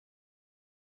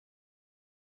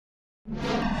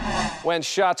When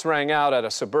shots rang out at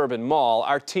a suburban mall,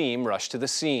 our team rushed to the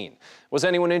scene. Was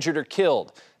anyone injured or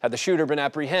killed? Had the shooter been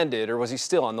apprehended, or was he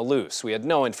still on the loose? We had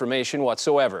no information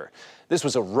whatsoever. This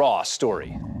was a raw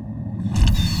story.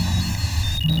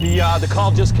 The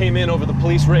call just came in over the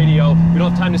police radio. We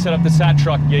don't have time to set up the SAT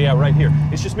truck. Yeah, right here.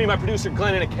 It's just me, my producer,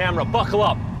 Glenn, and a camera. Buckle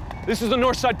up. This is the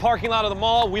north side parking lot of the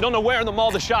mall. We don't know where in the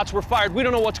mall the shots were fired. We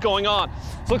don't know what's going on.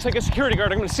 It looks like a security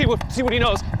guard. I'm gonna see what he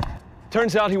knows.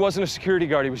 Turns out he wasn't a security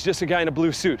guard. He was just a guy in a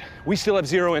blue suit. We still have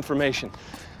zero information.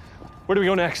 Where do we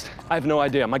go next? I have no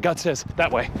idea. My gut says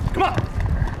that way. Come on!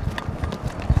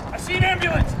 I see an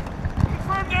ambulance!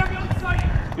 Confirmed ambulance sighting!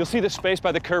 You'll see the space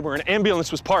by the curb where an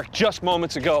ambulance was parked just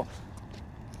moments ago.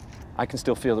 I can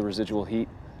still feel the residual heat.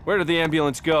 Where did the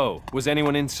ambulance go? Was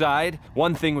anyone inside?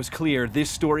 One thing was clear, this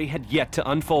story had yet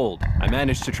to unfold. I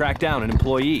managed to track down an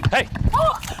employee. Hey!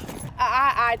 Oh!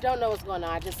 I don't know what's going on.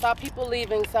 I just saw people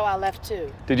leaving, so I left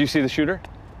too. Did you see the shooter?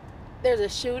 There's a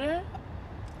shooter?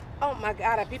 Oh my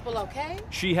God, are people okay?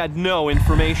 She had no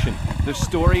information. The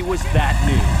story was that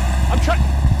new. I'm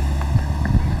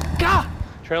trying. God!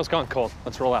 Trail's gone cold.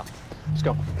 Let's roll out. Let's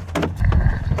go.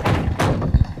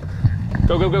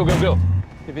 Go, go, go, go, go.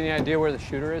 You have any idea where the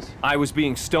shooter is? I was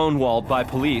being stonewalled by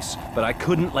police, but I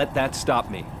couldn't let that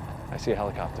stop me. I see a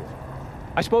helicopter.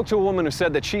 I spoke to a woman who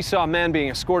said that she saw a man being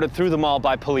escorted through the mall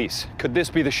by police. Could this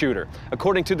be the shooter?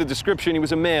 According to the description, he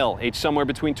was a male, aged somewhere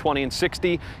between 20 and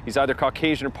 60. He's either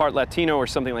Caucasian or part Latino or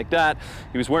something like that.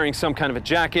 He was wearing some kind of a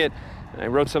jacket. I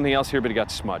wrote something else here, but he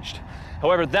got smudged.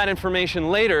 However, that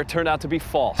information later turned out to be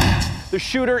false. The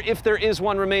shooter, if there is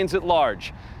one, remains at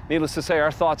large. Needless to say,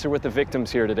 our thoughts are with the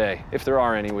victims here today, if there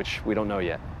are any, which we don't know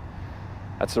yet.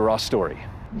 That's the raw story.